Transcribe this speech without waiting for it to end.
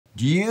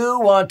Do you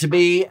want to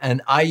be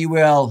an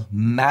IUL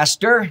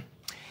Master?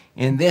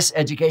 In this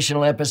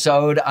educational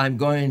episode, I'm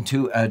going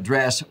to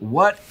address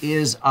what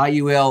is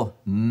IUL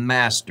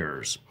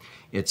Masters.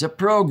 It's a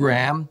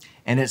program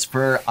and it's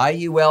for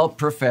IUL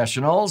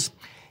professionals.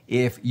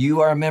 If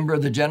you are a member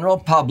of the general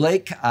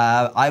public,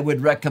 I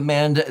would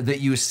recommend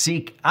that you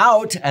seek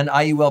out an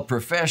IUL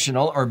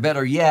professional, or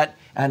better yet,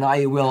 an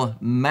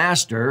IUL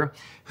Master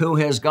who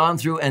has gone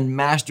through and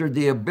mastered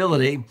the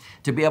ability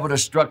to be able to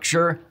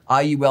structure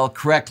IUL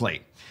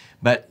correctly.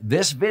 But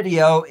this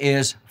video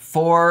is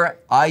for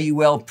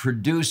IUL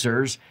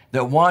producers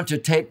that want to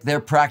take their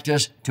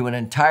practice to an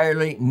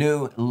entirely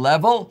new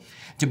level,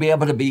 to be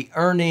able to be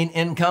earning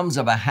incomes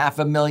of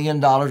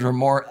 $500,000 or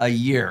more a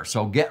year.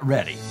 So get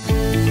ready.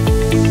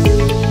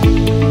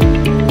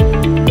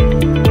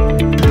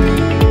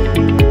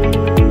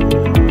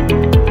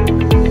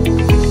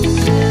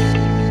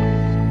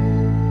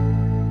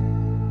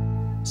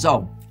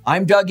 So,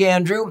 I'm Doug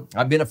Andrew.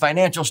 I've been a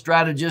financial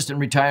strategist and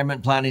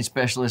retirement planning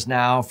specialist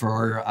now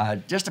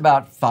for just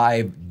about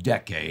 5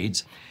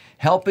 decades,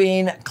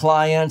 helping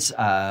clients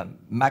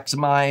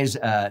maximize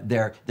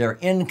their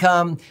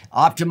income,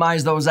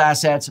 optimize those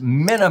assets,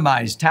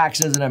 minimize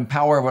taxes, and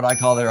empower what I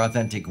call their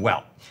authentic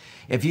wealth.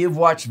 If you've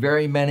watched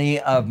very many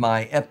of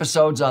my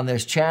episodes on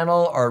this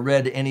channel or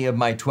read any of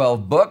my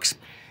 12 books,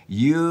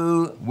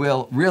 you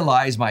will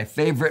realize my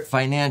favorite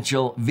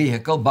financial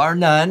vehicle, bar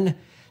none,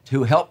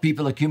 to help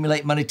people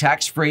accumulate money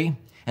tax-free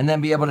and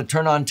then be able to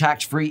turn on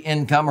tax-free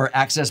income or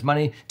access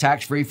money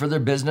tax-free for their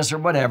business or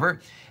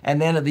whatever.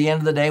 And then at the end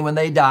of the day, when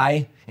they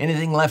die,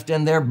 anything left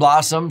in there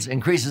blossoms,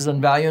 increases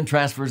in value, and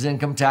transfers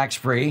income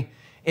tax-free,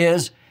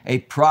 is a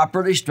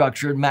properly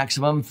structured,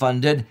 maximum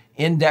funded,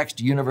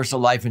 indexed universal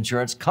life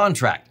insurance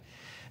contract.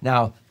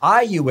 Now,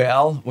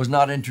 IUL was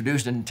not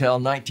introduced until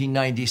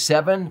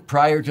 1997.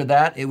 Prior to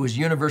that, it was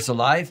universal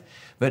life,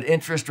 but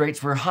interest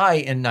rates were high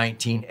in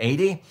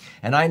 1980,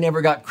 and I never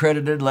got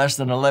credited less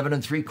than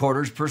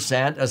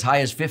 11.75%, as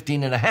high as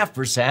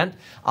 15.5%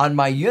 on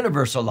my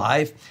universal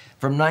life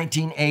from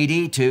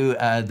 1980 to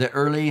the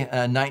early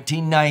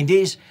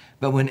 1990s.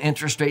 But when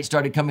interest rates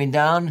started coming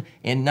down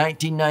in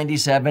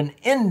 1997,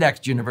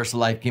 indexed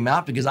universal life came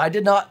out because I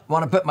did not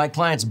want to put my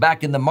clients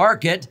back in the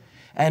market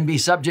and be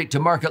subject to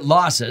market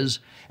losses.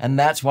 And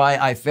that's why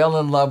I fell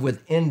in love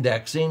with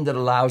indexing, that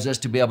allows us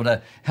to be able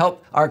to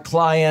help our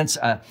clients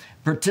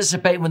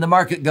participate when the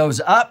market goes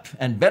up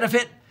and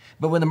benefit,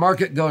 but when the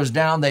market goes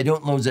down, they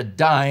don't lose a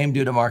dime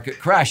due to market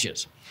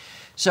crashes.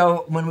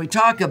 So when we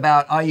talk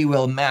about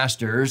IUL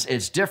Masters,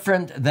 it's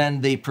different than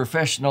the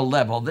professional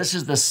level. This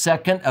is the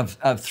second of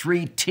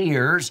 3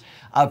 tiers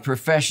of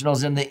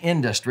professionals in the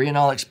industry, and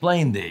I'll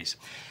explain these.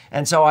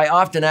 And so I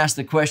often ask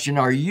the question,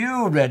 are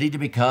you ready to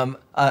become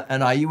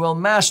an IUL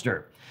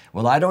Master?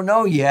 Well, I don't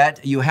know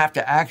yet. You have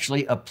to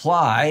actually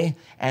apply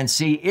and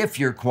see if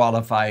you're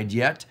qualified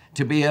yet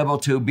to be able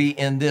to be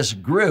in this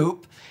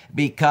group,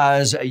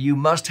 because you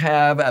must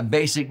have a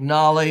basic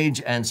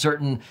knowledge and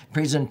certain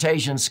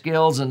presentation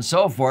skills and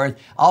so forth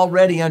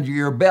already under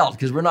your belt,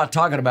 because we're not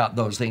talking about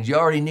those things. You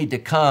already need to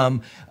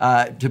come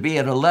to be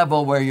at a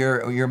level where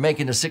you're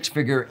making a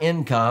 6-figure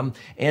income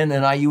in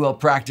an IUL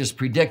practice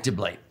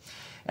predictably.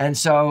 And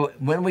so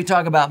when we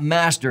talk about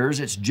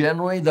masters, it's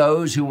generally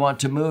those who want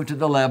to move to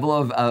the level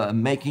of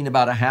making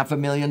about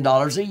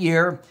 $500,000 a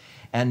year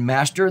and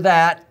master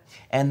that.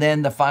 And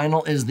then the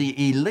final is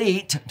the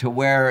elite, to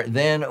where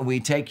then we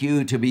take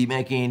you to be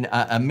making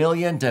 $1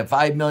 million to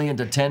 $5 million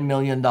to $10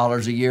 million a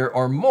year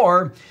or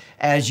more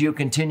as you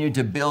continue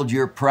to build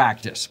your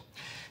practice.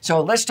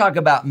 So let's talk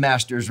about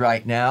masters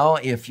right now.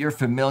 If you're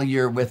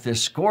familiar with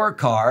this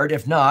scorecard,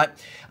 if not,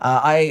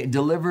 I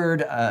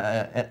delivered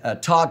a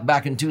talk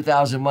back in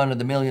 2001 at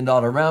the $1 Million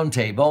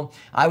Roundtable.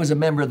 I was a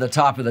member of the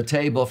top of the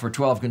table for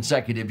 12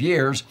 consecutive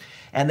years,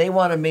 and they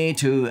wanted me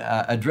to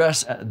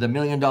address the $1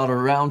 Million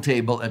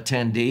Roundtable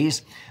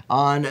attendees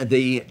on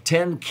the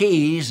 10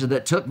 keys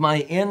that took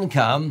my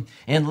income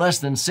in less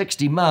than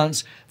 60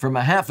 months from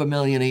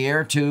 $500,000 a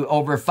year to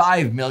over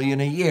 $5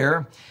 million a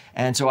year.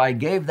 And so I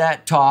gave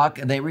that talk,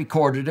 and they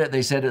recorded it.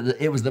 They said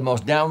it was the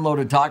most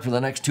downloaded talk for the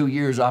next 2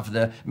 years off of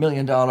the $1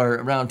 Million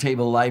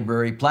Roundtable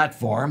Library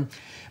platform.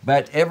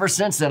 But ever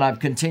since then, I've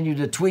continued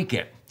to tweak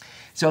it.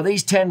 So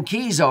these 10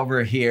 keys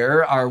over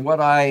here are what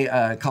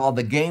I call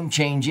the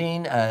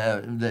game-changing,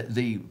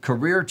 the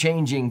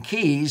career-changing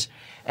keys.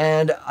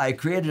 And I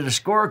created a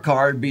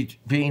scorecard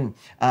between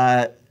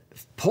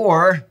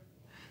poor,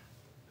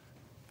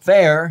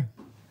 fair,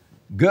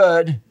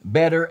 good,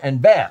 better,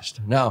 and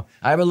best. Now,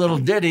 I have a little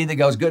ditty that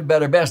goes good,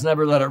 better, best,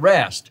 never let it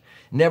rest.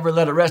 Never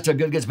let it rest till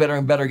good gets better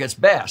and better gets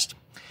best.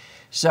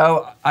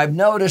 So I've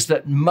noticed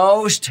that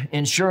most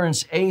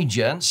insurance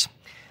agents,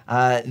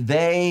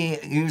 they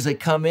usually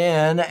come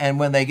in, and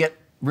when they get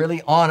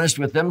really honest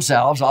with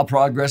themselves, all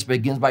progress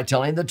begins by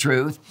telling the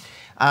truth,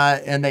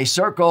 and they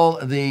circle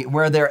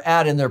where they're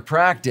at in their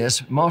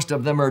practice. Most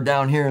of them are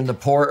down here in the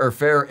poor or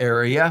fair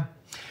area.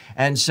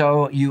 And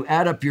so you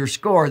add up your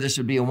score. This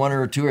would be a 1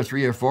 or a 2 or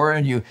 3 or 4,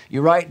 and you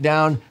write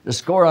down the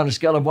score on a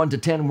scale of 1 to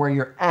 10 where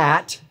you're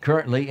at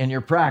currently in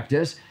your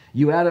practice.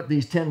 You add up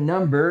these 10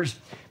 numbers.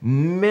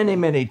 Many,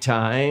 many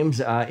times,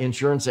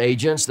 insurance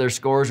agents, their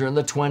scores are in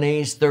the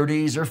 20s,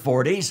 30s, or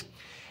 40s.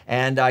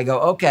 And I go,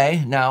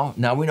 okay, now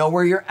we know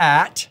where you're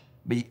at,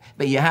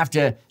 but you have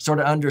to sort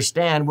of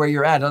understand where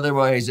you're at.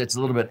 Otherwise, it's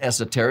a little bit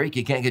esoteric.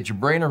 You can't get your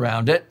brain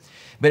around it.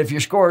 But if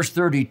your score is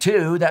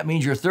 32, that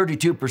means you're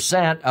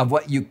 32% of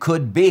what you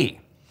could be.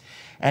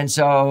 And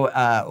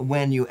so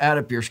when you add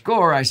up your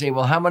score, I say,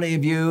 well, how many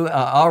of you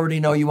already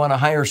know you want a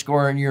higher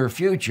score in your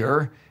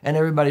future? And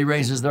everybody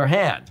raises their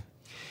hand.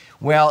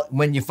 Well,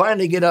 when you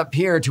finally get up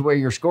here to where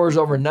your score is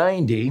over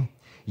 90,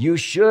 you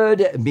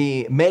should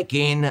be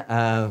making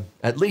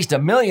at least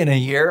 $1 million a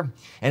year.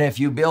 And if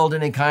you build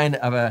any kind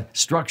of a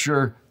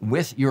structure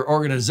with your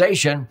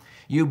organization,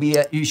 you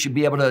should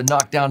be able to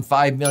knock down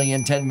 5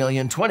 million, 10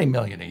 million, 20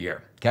 million a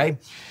year, okay?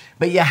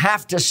 But you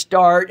have to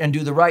start and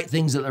do the right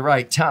things at the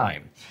right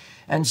time.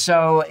 And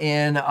so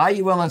in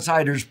IUL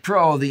Insiders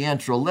Pro, the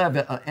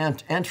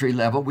entry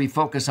level, we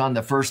focus on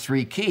the first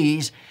 3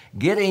 keys,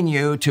 getting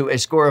you to a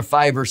score of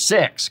 5 or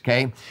 6,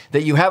 okay?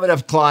 That you have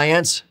enough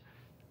clients,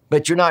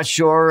 but you're not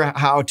sure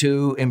how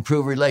to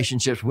improve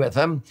relationships with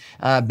them.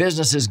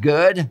 Business is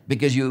good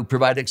because you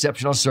provide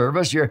exceptional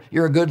service. You're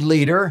a good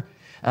leader.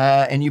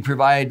 And you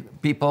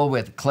provide people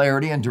with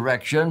clarity and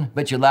direction,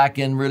 but you lack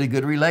in really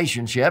good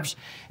relationships.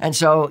 And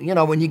so,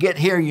 when you get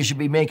here, you should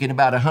be making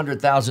about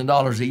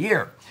 $100,000 a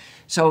year.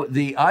 So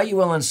the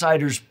IUL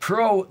Insiders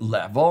Pro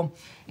level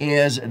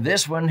is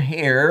this one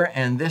here,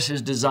 and this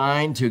is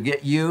designed to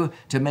get you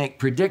to make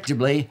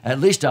predictably at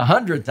least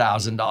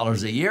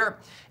 $100,000 a year,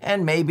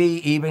 and maybe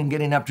even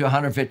getting up to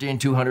 $150,000 and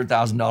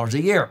 $200,000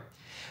 a year.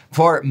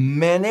 For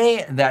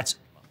many, that's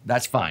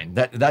fine.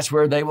 That's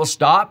where they will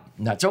stop.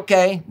 That's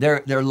okay.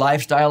 They're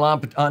lifestyle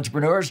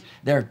entrepreneurs.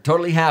 They're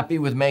totally happy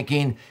with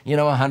making,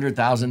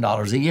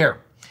 $100,000 a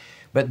year.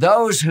 But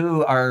those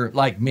who are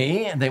like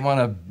me, and they want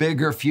a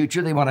bigger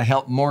future, they want to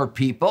help more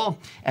people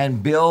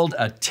and build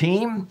a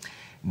team,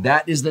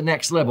 that is the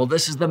next level.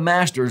 This is the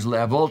master's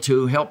level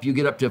to help you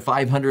get up to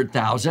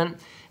 500,000.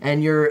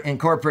 And you're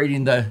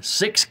incorporating the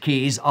 6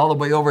 keys all the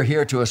way over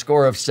here to a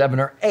score of 7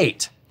 or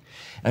 8.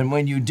 And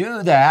when you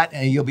do that,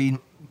 you'll be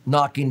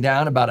knocking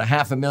down about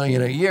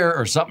 $500,000 a year,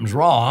 or something's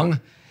wrong.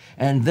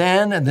 And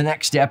then the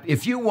next step,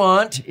 if you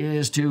want,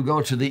 is to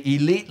go to the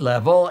elite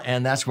level,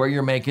 and that's where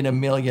you're making $1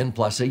 million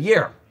plus a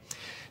year.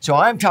 So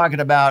I'm talking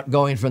about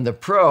going from the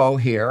pro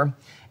here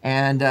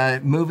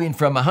and moving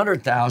from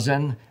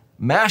 100,000.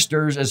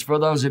 Masters is for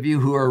those of you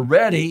who are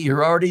ready.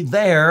 You're already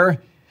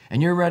there,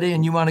 and you're ready,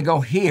 and you want to go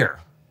here.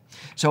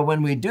 So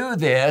when we do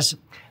this,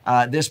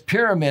 this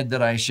pyramid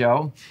that I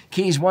show,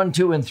 keys 1,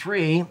 2, and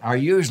 3 are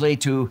usually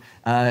to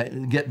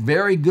get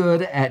very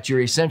good at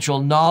your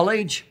essential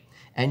knowledge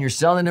and your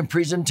selling and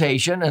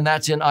presentation, and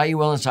that's in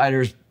IUL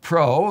Insiders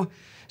Pro.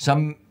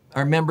 Some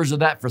are members of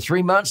that for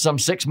 3 months, some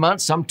 6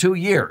 months, some 2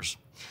 years.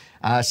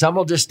 Some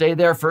will just stay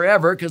there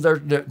forever because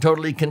they're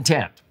totally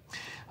content.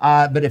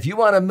 But if you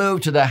want to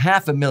move to the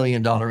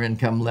 $500,000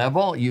 income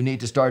level, you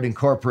need to start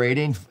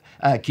incorporating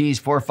keys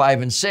 4,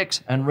 5, and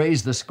 6, and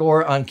raise the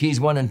score on keys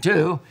 1 and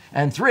 2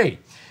 and 3.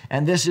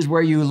 And this is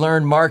where you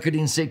learn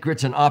marketing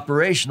secrets and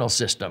operational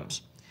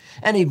systems.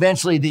 And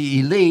eventually the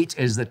elite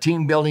is the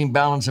team building,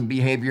 balance, and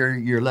behavior,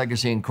 your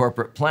legacy and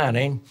corporate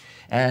planning.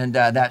 And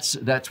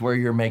that's where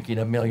you're making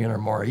 $1 million or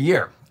more a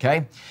year,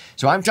 okay?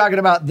 So I'm talking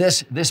about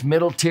this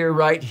middle tier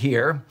right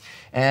here.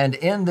 And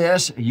in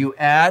this, you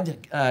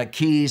add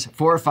keys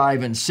 4,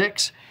 5, and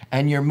 6,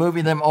 and you're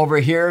moving them over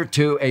here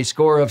to a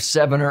score of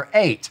 7 or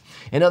 8.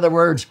 In other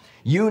words,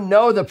 you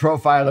know the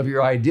profile of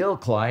your ideal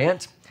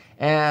client,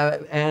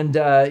 and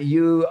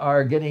you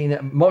are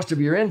getting most of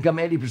your income,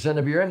 80%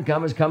 of your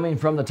income is coming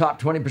from the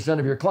top 20%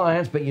 of your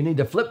clients, but you need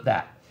to flip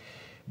that.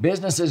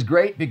 Business is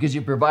great because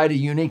you provide a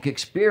unique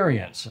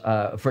experience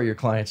for your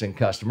clients and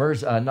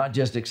customers, not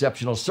just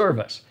exceptional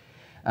service.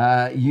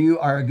 You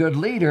are a good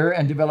leader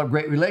and develop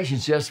great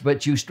relationships,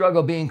 but you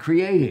struggle being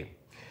creative.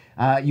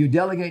 You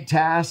delegate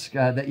tasks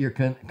that you're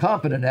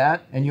competent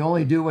at, and you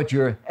only do what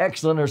you're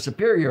excellent or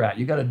superior at.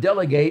 You got to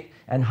delegate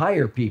and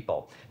hire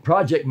people,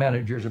 project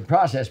managers and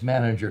process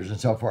managers and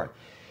so forth.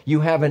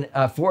 You have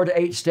a 4 to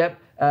 8 step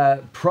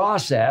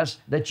process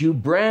that you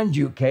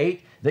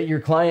branducate that your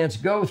clients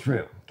go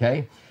through,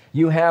 okay?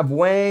 You have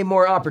way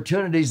more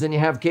opportunities than you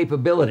have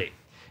capability.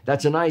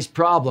 That's a nice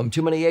problem.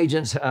 Too many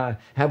agents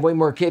have way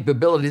more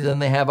capability than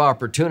they have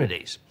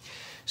opportunities.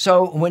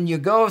 So when you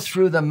go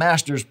through the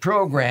master's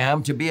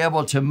program to be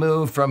able to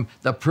move from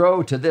the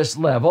pro to this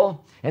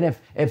level, and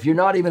if you're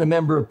not even a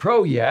member of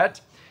pro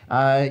yet,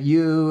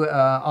 you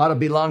ought to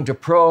belong to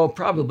pro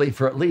probably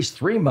for at least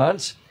 3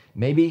 months,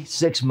 maybe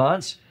 6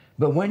 months.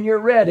 But when you're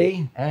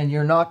ready and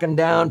you're knocking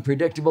down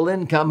predictable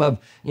income of,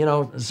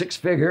 6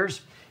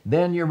 figures,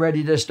 then you're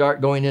ready to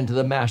start going into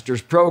the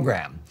master's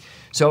program.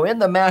 So in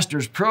the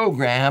master's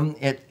program,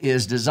 it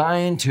is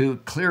designed to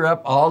clear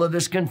up all of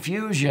this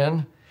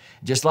confusion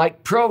just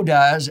like Pro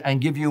does,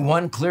 and give you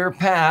one clear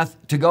path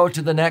to go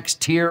to the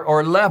next tier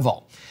or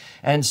level.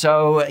 And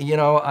so, you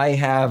know, I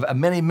have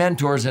many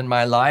mentors in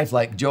my life,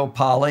 like Joe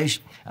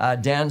Polish,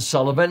 Dan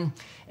Sullivan,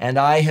 and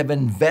I have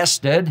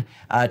invested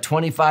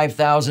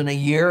 $25,000 a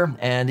year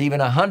and even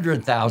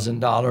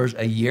 $100,000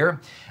 a year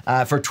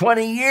for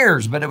 20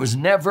 years, but it was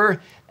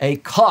never a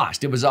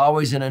cost. It was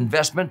always an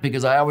investment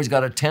because I always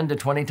got a 10 to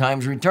 20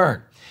 times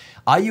return.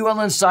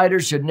 IUL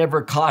Insiders should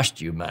never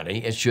cost you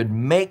money. It should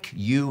make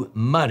you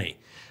money.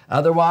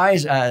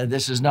 Otherwise,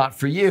 this is not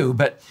for you.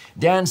 But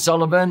Dan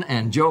Sullivan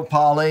and Joe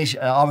Polish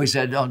always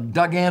said, oh,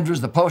 Doug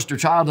Andrews, the poster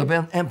child of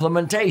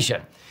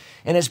implementation.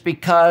 And it's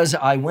because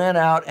I went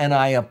out and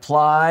I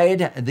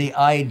applied the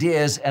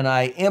ideas and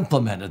I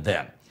implemented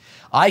them.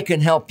 I can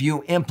help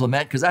you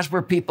implement, because that's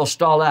where people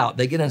stall out.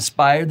 They get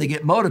inspired, they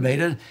get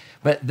motivated,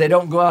 but they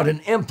don't go out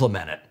and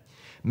implement it.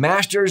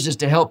 Masters is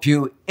to help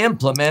you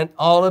implement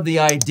all of the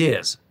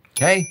ideas,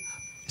 okay?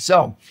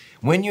 So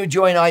when you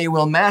join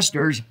IUL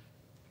Masters,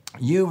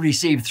 you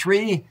receive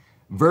 3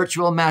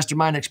 virtual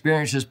mastermind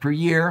experiences per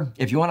year.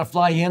 If you want to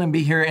fly in and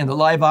be here in the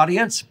live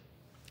audience,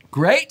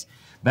 great.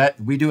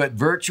 But we do it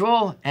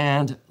virtual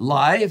and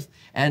live,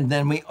 and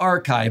then we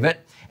archive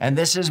it. And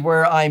this is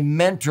where I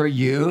mentor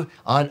you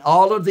on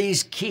all of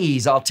these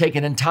keys. I'll take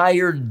an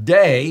entire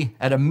day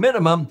at a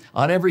minimum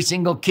on every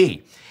single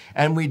key.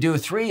 And we do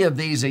 3 of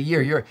these a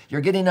year.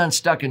 You're getting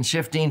unstuck and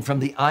shifting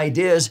from the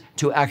ideas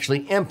to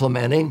actually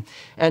implementing.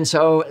 And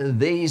so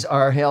these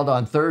are held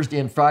on Thursday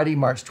and Friday,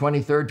 March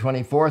 23rd,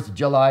 24th,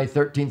 July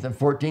 13th and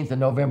 14th, and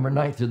November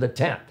 9th through the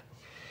 10th.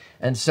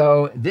 And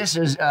so this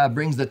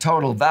brings the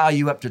total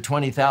value up to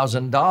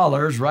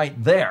 $20,000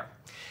 right there.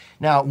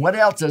 Now, what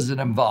else does it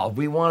involve?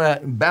 We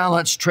want to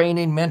balance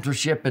training,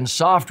 mentorship, and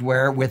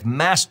software with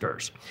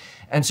masters.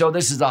 And so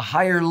this is a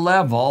higher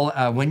level.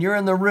 When you're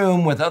in the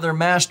room with other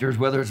masters,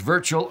 whether it's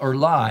virtual or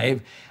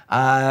live,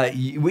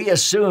 we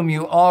assume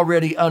you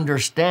already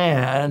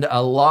understand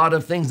a lot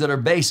of things that are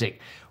basic.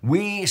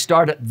 We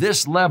start at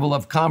this level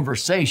of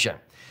conversation.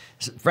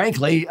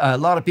 Frankly, a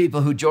lot of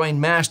people who join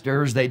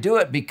masters, they do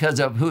it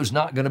because of who's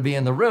not going to be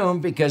in the room,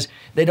 because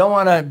they don't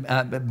want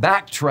to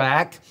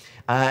backtrack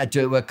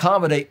to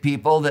accommodate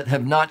people that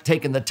have not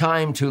taken the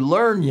time to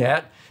learn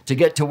yet to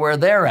get to where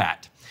they're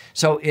at.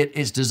 So it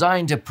is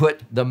designed to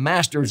put the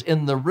masters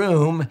in the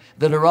room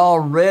that are all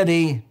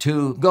ready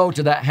to go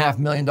to that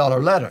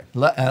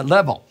 $500,000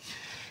 level.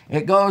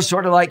 It goes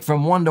sort of like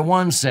from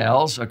one-to-one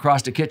sales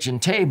across the kitchen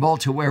table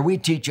to where we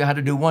teach you how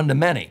to do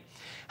one-to-many,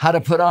 how to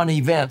put on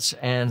events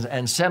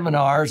and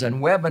seminars and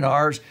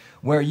webinars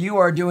where you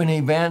are doing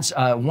events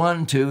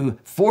 1 to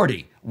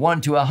 40,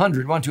 1 to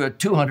 100, 1 to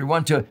 200,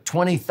 1 to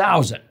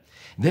 20,000.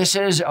 This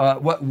is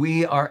what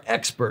we are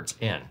experts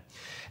in.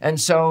 And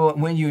so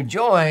when you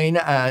join,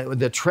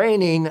 the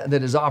training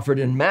that is offered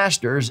in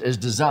Masters is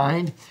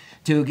designed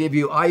to give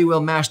you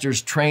IUL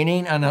Masters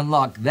training and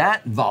unlock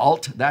that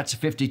vault. That's a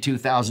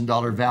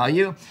 $52,000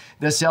 value.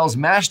 The Sales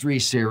Mastery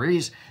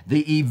Series,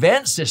 the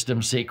Event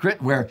System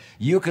Secret, where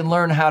you can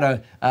learn how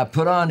to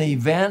put on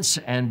events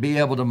and be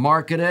able to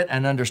market it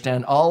and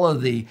understand all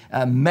of the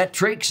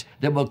metrics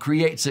that will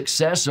create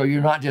success, so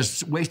you're not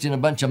just wasting a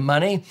bunch of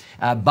money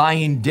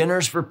buying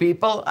dinners for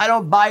people. I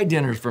don't buy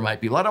dinners for my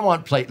people. I don't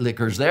want plate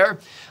lickers there.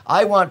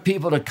 I want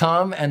people to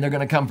come, and they're going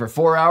to come for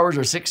 4 hours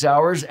or 6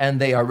 hours, and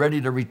they are ready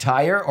to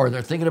retire, or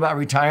they're thinking about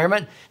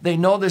retirement. They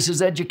know this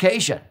is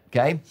education,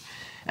 okay?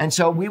 And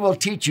so we will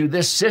teach you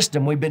this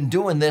system. We've been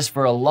doing this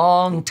for a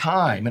long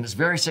time, and it's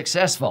very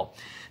successful.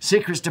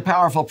 Secrets to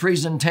Powerful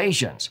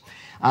Presentations.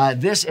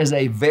 This is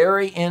a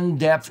very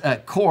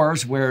in-depth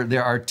course where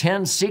there are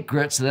 10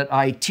 secrets that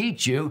I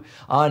teach you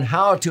on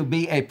how to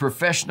be a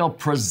professional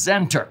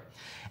presenter.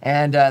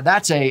 And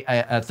that's a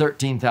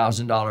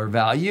 $13,000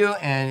 value,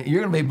 and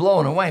you're going to be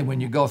blown away when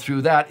you go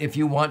through that if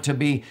you want to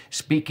be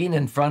speaking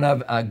in front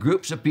of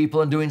groups of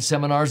people and doing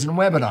seminars and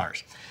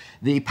webinars.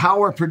 The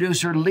Power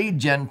Producer Lead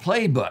Gen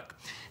Playbook.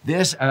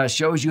 This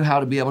shows you how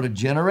to be able to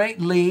generate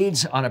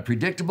leads on a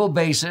predictable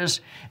basis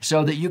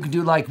so that you can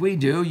do like we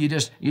do. You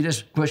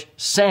just push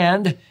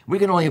send. We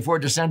can only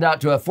afford to send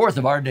out to 1/4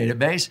 of our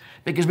database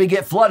because we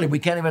get flooded. We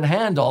can't even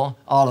handle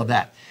all of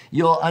that.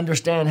 You'll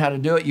understand how to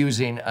do it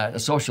using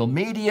social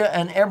media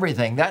and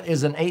everything. That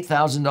is an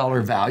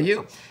 $8,000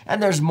 value,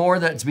 and there's more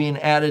that's being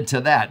added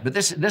to that. But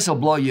this will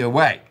blow you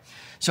away.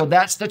 So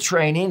that's the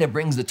training. It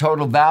brings the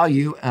total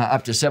value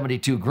up to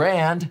 72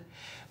 grand.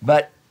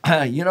 But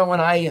you know, when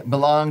I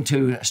belonged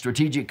to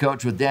Strategic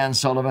Coach with Dan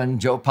Sullivan,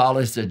 Joe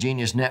Polish, the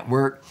Genius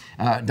Network,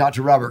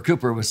 Dr. Robert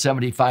Cooper was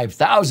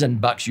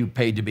 $75,000 you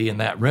paid to be in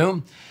that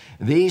room.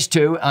 These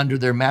two, under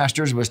their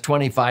masters, was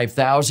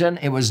 $25,000.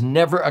 It was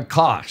never a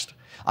cost.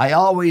 I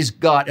always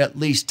got at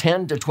least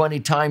 10 to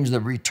 20 times the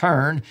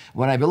return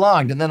when I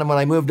belonged. And then when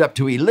I moved up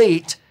to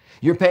Elite,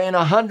 you're paying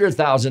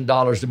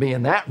 $100,000 to be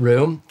in that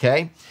room,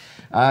 okay?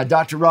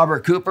 Dr.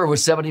 Robert Cooper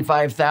was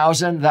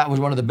 $75,000. That was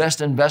one of the best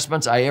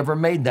investments I ever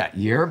made that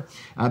year.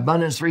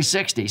 Abundance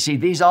 360. See,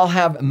 these all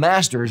have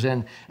masters,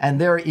 and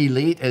their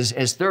Elite is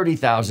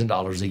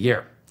 $30,000 a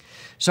year.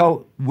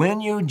 So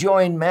when you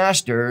join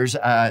Masters,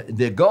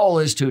 the goal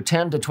is to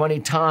 10 to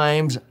 20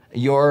 times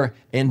your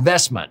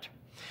investment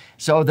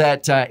so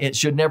that it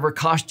should never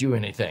cost you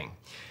anything.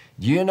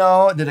 Do you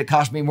know that it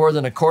cost me more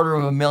than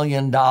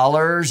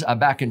 $250,000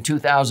 back in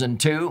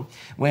 2002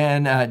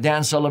 when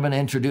Dan Sullivan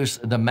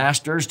introduced the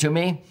Masters to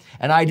me?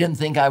 And I didn't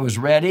think I was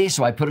ready,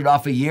 so I put it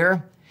off a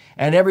year.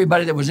 And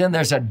everybody that was in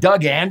there said,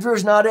 Doug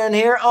Andrews not in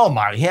here? Oh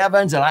my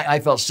heavens. And I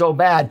felt so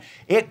bad.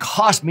 It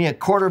cost me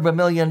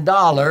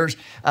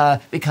 $250,000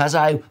 because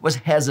I was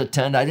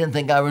hesitant. I didn't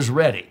think I was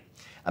ready.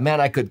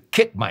 Man, I could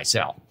kick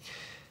myself.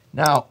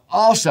 Now,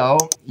 also,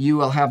 you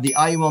will have the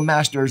IUL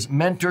Masters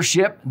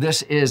mentorship.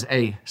 This is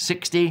a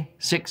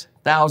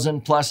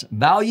 $66,000 plus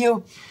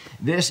value.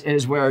 This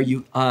is where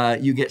you get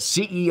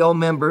CEO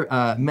member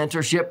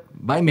mentorship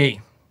by me,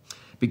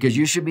 because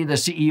you should be the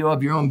CEO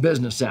of your own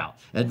business now.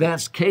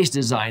 Advanced case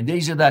design.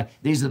 These are the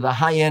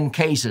high-end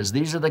cases.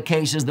 These are the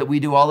cases that we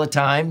do all the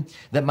time,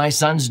 that my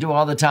sons do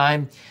all the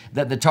time,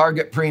 that the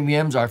target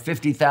premiums are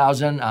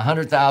 $50,000,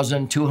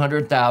 $100,000,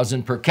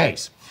 $200,000 per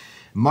case.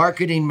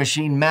 Marketing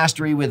machine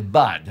mastery with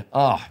Bud.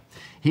 Oh,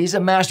 he's a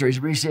master.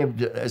 He's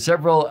received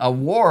several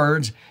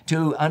awards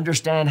to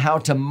understand how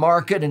to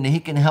market, and he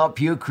can help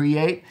you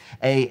create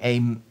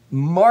a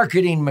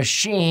marketing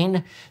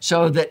machine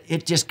so that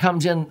it just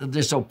comes in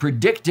so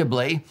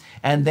predictably,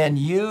 and then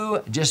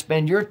you just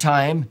spend your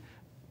time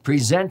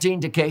presenting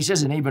to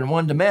cases, and even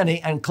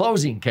one-to-many, and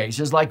closing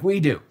cases like we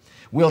do.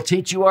 We'll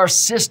teach you our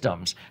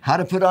systems, how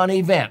to put on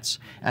events,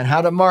 and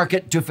how to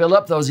market to fill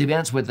up those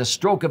events with the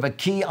stroke of a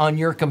key on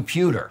your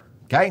computer,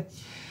 okay?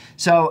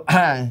 So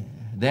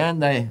then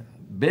the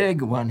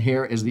big one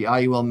here is the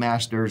IUL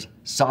Masters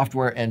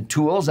software and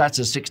tools. That's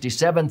a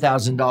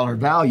 $67,000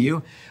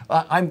 value.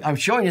 I'm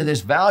showing you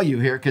this value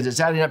here because it's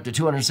adding up to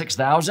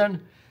 $206,000.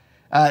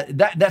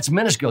 That's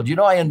minuscule. Do you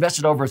know I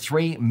invested over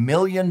 $3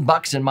 million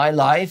in my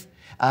life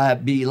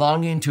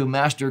belonging to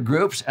master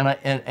groups, and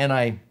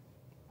I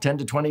 10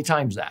 to 20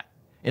 times that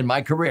in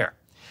my career.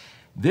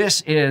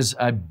 This is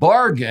a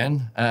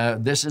bargain.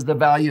 This is the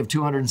value of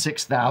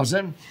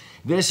 $206,000.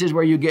 This is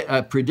where you get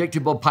a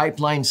predictable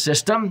pipeline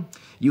system.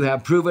 You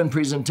have proven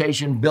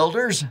presentation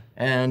builders,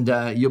 and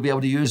you'll be able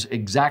to use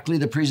exactly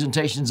the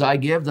presentations I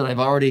give that I've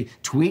already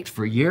tweaked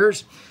for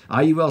years.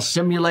 IUL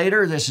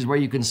Simulator, this is where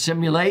you can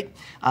simulate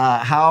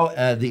how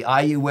the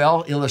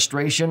IUL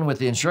illustration with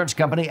the insurance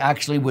company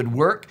actually would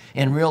work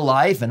in real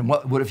life, and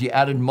what if you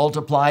added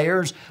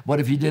multipliers?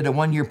 What if you did a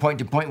one-year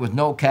point-to-point with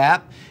no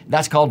cap?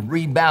 That's called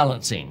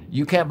rebalancing.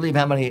 You can't believe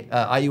how many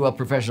IUL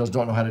professionals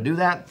don't know how to do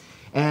that.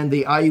 And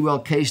the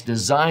IUL Case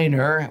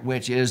Designer,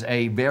 which is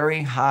a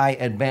very high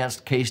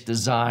advanced case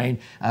design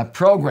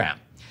program.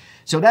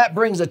 So that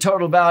brings the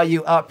total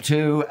value up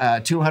to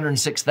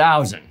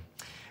 $206,000.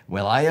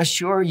 Well, I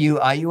assure you,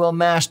 IUL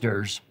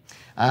Masters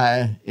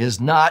is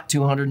not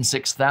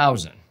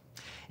 $206,000.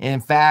 In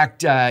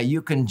fact,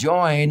 you can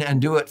join and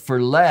do it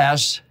for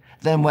less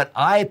than what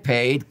I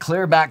paid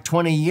clear back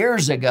 20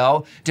 years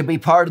ago to be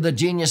part of the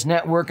Genius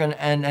Network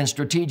and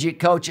Strategic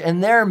Coach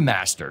and their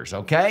Masters,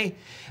 okay?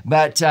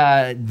 But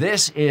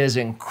this is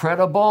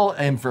incredible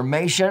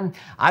information.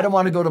 I don't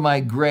want to go to my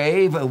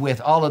grave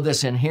with all of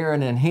this in here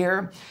and in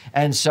here.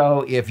 And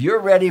so if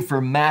you're ready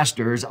for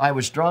Masters, I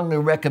would strongly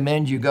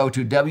recommend you go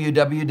to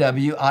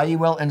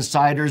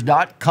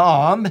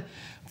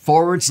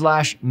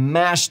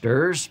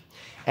www.iulinsiders.com/masters.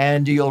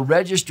 And you'll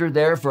register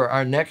there for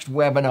our next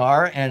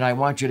webinar. And I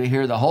want you to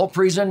hear the whole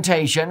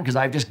presentation because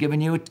I've just given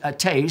you a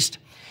taste.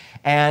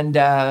 And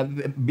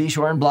be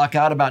sure and block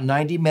out about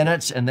 90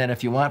 minutes. And then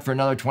if you want for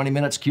another 20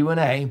 minutes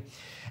Q&A.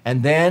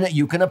 And then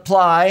you can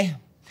apply.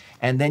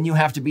 And then you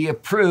have to be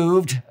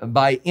approved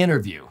by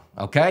interview,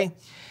 okay?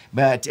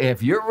 But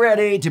if you're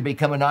ready to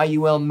become an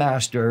IUL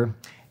Master,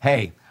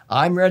 hey,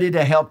 I'm ready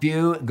to help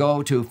you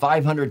go to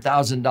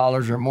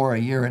 $500,000 or more a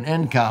year in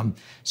income.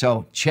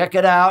 So check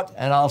it out,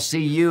 and I'll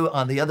see you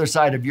on the other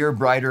side of your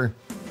brighter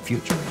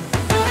future.